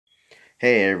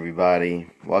Hey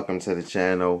everybody, welcome to the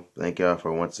channel. Thank y'all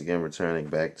for once again returning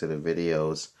back to the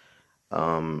videos.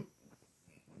 Um,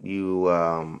 you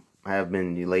have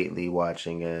been lately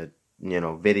watching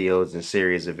videos and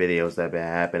series of videos that have been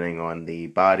happening on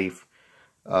the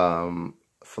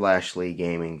Flashly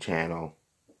Gaming channel.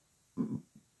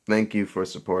 Thank you for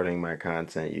supporting my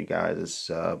content, you guys. It's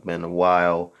been a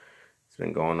while. It's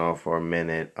been going on for a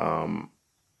minute.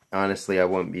 Honestly, I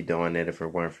wouldn't be doing it if it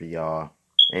weren't for y'all.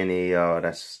 Any y'all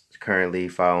that's currently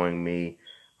following me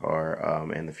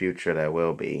or in the future that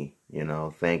will be,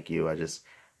 thank you. I just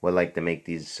would like to make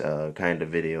these kind of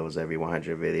videos, every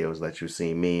 100 videos, let you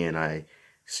see me and I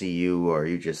see you, or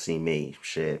you just see me.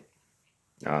 Shit.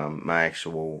 My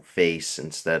actual face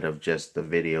instead of just the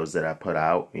videos that I put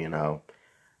out. Yeah,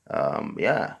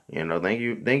 thank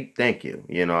you.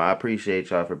 I appreciate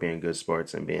y'all for being good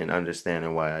sports and being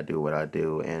understanding why I do what I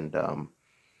do. And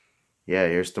yeah,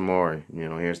 here's the more,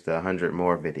 here's the 100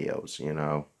 more videos.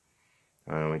 I'm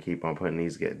gonna keep on putting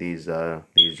these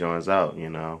joints out,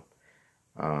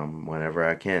 whenever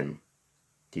I can.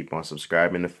 Keep on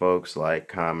subscribing to folks, like,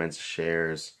 comments,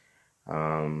 shares,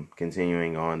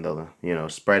 continuing on the,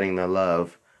 spreading the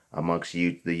love amongst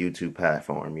you, the YouTube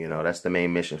platform. That's the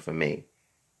main mission for me.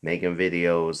 Making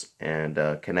videos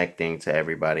and connecting to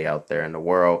everybody out there in the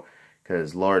world,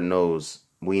 because Lord knows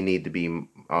we need to be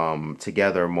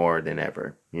together more than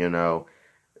ever.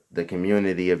 The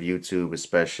community of YouTube,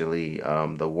 especially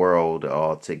the world,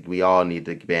 we all need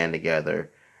to band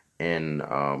together and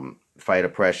fight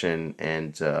oppression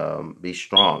and be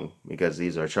strong, because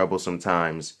these are troublesome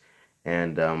times,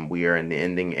 and we are in the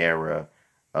ending era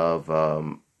of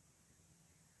a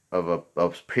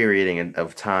period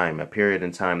of time, a period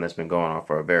in time that's been going on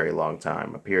for a very long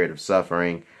time, a period of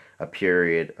suffering, a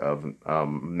period of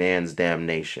man's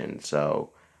damnation.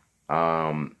 So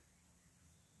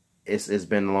it's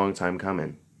been a long time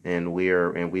coming, and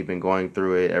we've been going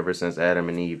through it ever since Adam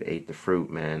and Eve ate the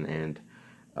fruit, man. And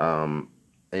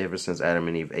ever since Adam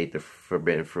and Eve ate the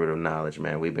forbidden fruit of knowledge,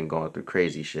 man, we've been going through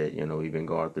crazy shit. We've been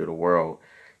going through the world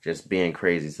just being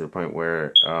crazy, to the point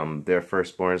where their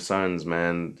firstborn sons,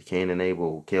 man, Cain and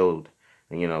Abel, killed.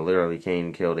 And, literally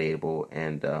Cain killed Abel.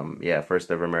 And yeah, first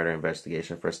ever murder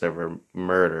investigation, first ever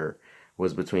murder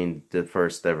was between the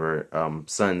first ever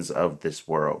sons of this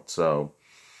world. So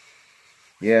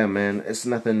yeah, man, it's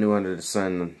nothing new under the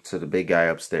sun to the big guy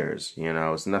upstairs.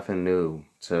 It's nothing new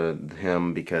to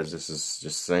him, because this is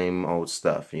just same old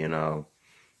stuff.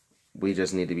 We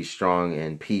just need to be strong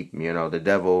and peep. The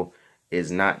devil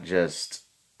is not just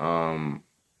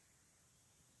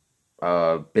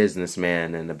a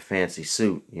businessman in a fancy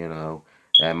suit,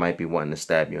 that might be wanting to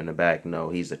stab you in the back. No,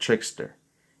 he's a trickster.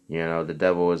 The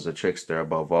devil is a trickster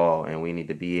above all, and we need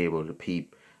to be able to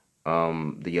peep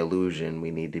the illusion.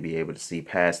 We need to be able to see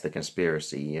past the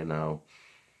conspiracy,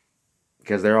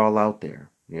 because they're all out there.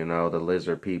 The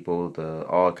lizard people,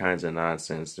 all kinds of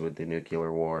nonsense with the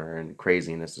nuclear war and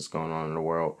craziness that's going on in the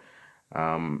world.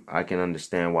 I can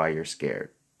understand why you're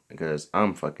scared, because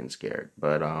I'm fucking scared.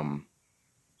 But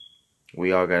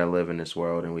we all gotta live in this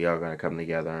world, and we all gotta come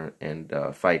together and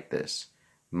fight this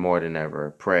more than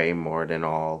ever. Pray more than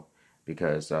all,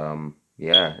 because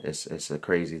yeah, it's a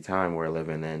crazy time we're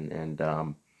living in, and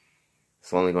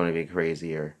it's only going to be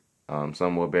crazier.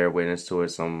 Some will bear witness to it.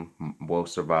 Some will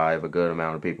survive. A good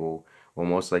amount of people will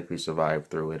most likely survive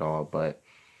through it all. But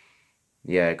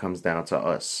yeah, it comes down to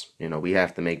us. We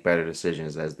have to make better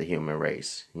decisions as the human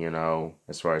race,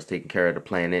 as far as taking care of the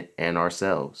planet and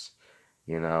ourselves.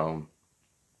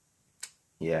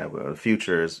 Yeah, well, the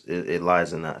future it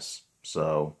lies in us.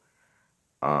 So,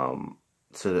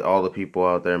 to all the people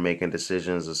out there making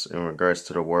decisions in regards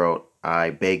to the world, I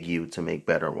beg you to make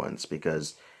better ones,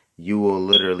 because you will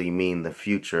literally mean the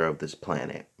future of this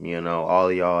planet.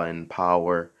 All y'all in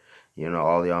power,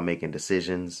 all y'all making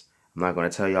decisions. I'm not going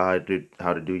to tell y'all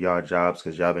how to do y'all jobs,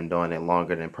 because y'all been doing it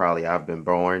longer than probably I've been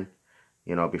born.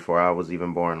 Before I was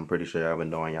even born, I'm pretty sure y'all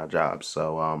been doing y'all jobs.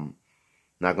 So,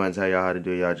 not going to tell y'all how to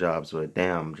do y'all jobs, but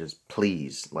damn, just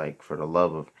please, like, for the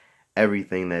love of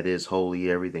everything that is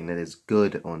holy, everything that is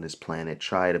good on this planet,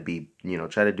 try to be,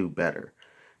 try to do better.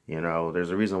 There's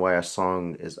a reason why a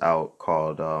song is out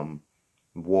called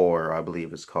War, I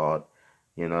believe it's called.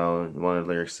 One of the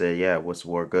lyrics said, yeah, what's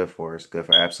war good for? It's good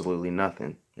for absolutely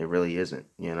nothing. It really isn't.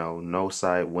 No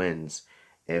side wins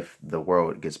if the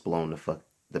world gets blown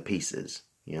the pieces.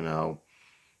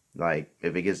 Like,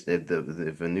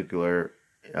 if a nuclear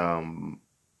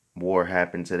war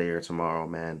happened today or tomorrow,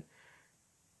 man,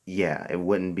 yeah, it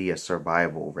wouldn't be a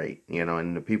survival rate, you know,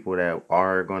 and the people that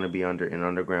are going to be in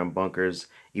underground bunkers,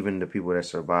 even the people that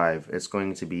survive, it's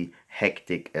going to be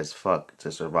hectic as fuck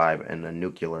to survive in a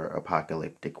nuclear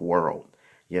apocalyptic world.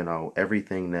 You know,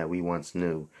 everything that we once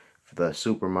knew, the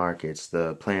supermarkets,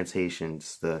 the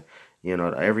plantations,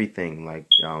 everything, like,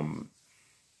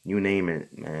 you name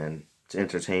it, man. It's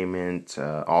entertainment,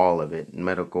 all of it,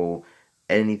 medical,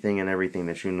 anything and everything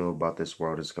that you knew about this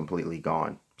world is completely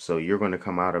gone. So you're going to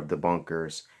come out of the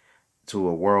bunkers to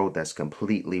a world that's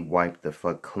completely wiped the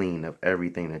fuck clean of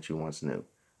everything that you once knew,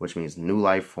 which means new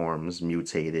life forms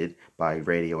mutated by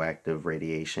radioactive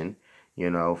radiation,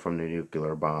 from the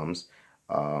nuclear bombs.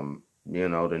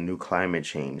 The new climate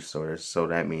change. So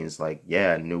that means, like,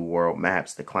 yeah, new world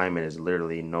maps. The climate is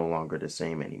literally no longer the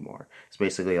same anymore. It's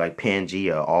basically like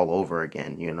Pangea all over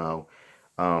again.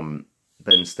 Um,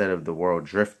 but instead of the world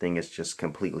drifting, it's just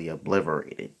completely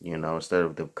obliterated. Instead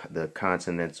of the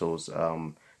continentals,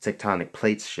 tectonic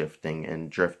plates shifting and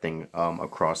drifting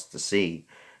across the sea,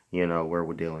 where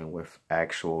we're dealing with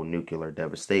actual nuclear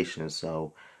devastation.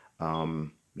 So,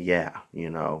 yeah,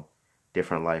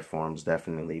 different life forms,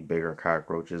 definitely bigger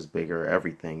cockroaches, bigger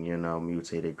everything,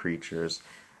 mutated creatures,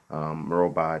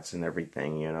 robots and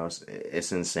everything,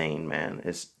 it's insane, man.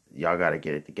 Y'all got to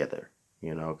get it together,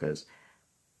 because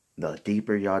the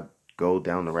deeper y'all go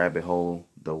down the rabbit hole,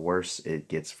 the worse it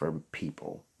gets for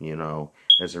people,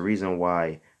 There's a reason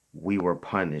why we were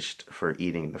punished for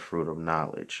eating the fruit of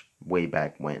knowledge way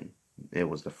back when. It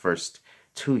was the first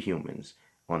two humans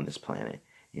on this planet,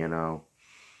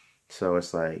 So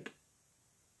it's like,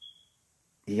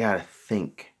 you gotta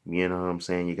think, you know what I'm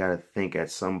saying? You gotta think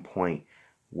at some point,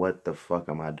 what the fuck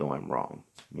am I doing wrong,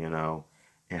 And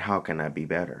how can I be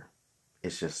better?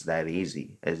 It's just that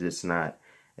easy. It's not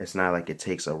like it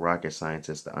takes a rocket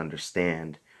scientist to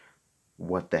understand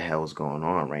what the hell's going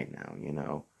on right now,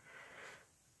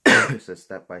 It's a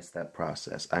step-by-step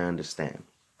process. I understand.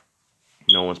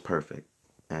 No one's perfect,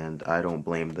 and I don't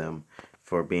blame them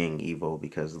for being evil,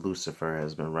 because Lucifer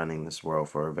has been running this world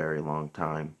for a very long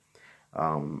time.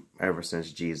 Ever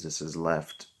since Jesus has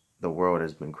left, the world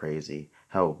has been crazy.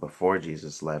 Hell, before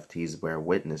Jesus left, he's bear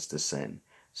witness to sin.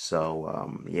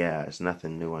 So, yeah, it's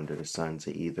nothing new under the sun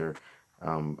to either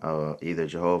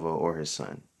Jehovah or his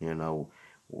son.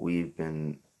 We've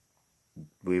been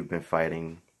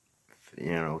fighting,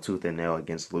 tooth and nail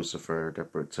against Lucifer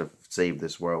to save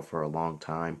this world for a long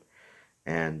time.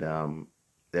 And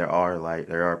there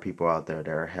are people out there that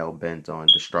are hell bent on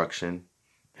destruction,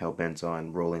 hell bent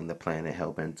on ruling the planet,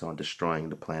 hell bent on destroying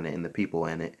the planet and the people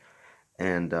in it.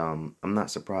 And I'm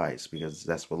not surprised, because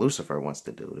that's what Lucifer wants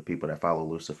to do. The people that follow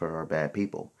Lucifer are bad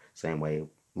people. Same way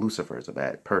Lucifer is a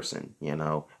bad person,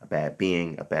 a bad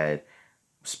being, a bad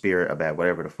spirit, a bad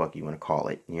whatever the fuck you want to call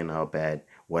it, a bad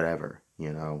whatever,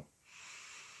 I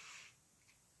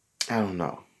don't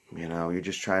know. You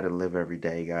just try to live every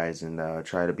day, guys, and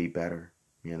try to be better.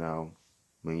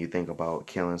 When you think about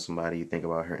killing somebody, you think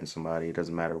about hurting somebody, it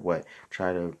doesn't matter what.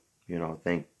 Try to,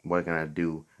 think, what can I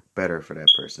do better for that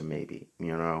person, maybe,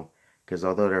 Because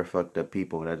although they're fucked up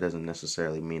people, that doesn't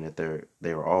necessarily mean that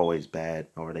they were always bad,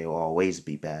 or they will always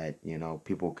be bad.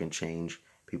 People can change.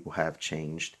 People have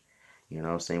changed.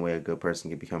 Same way a good person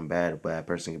can become bad, a bad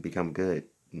person can become good.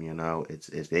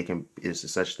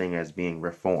 It's such thing as being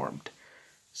reformed.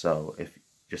 So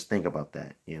just think about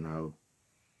that,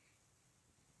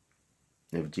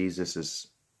 if Jesus is,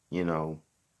 he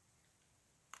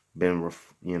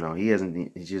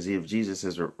hasn't, if Jesus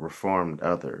has reformed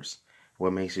others,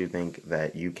 what makes you think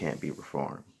that you can't be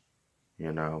reformed,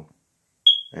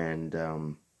 and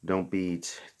don't be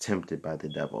tempted by the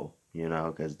devil,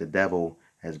 because the devil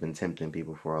has been tempting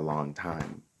people for a long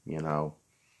time,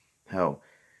 hell,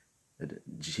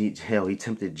 he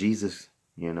tempted Jesus,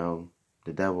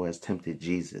 the devil has tempted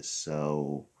Jesus.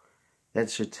 So that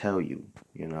should tell you,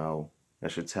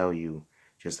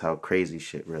 just how crazy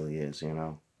shit really is,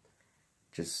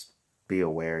 Just be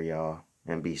aware, y'all,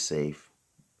 and be safe,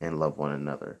 and love one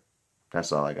another.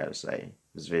 That's all I gotta say.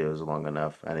 This video is long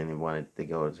enough. I didn't even want it to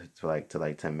go to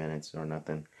like 10 minutes or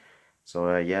nothing.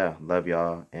 So yeah, love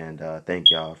y'all, and thank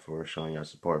y'all for showing your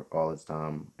support all this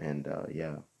time. And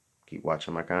yeah, keep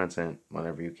watching my content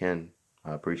whenever you can.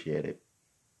 I appreciate it.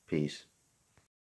 Peace.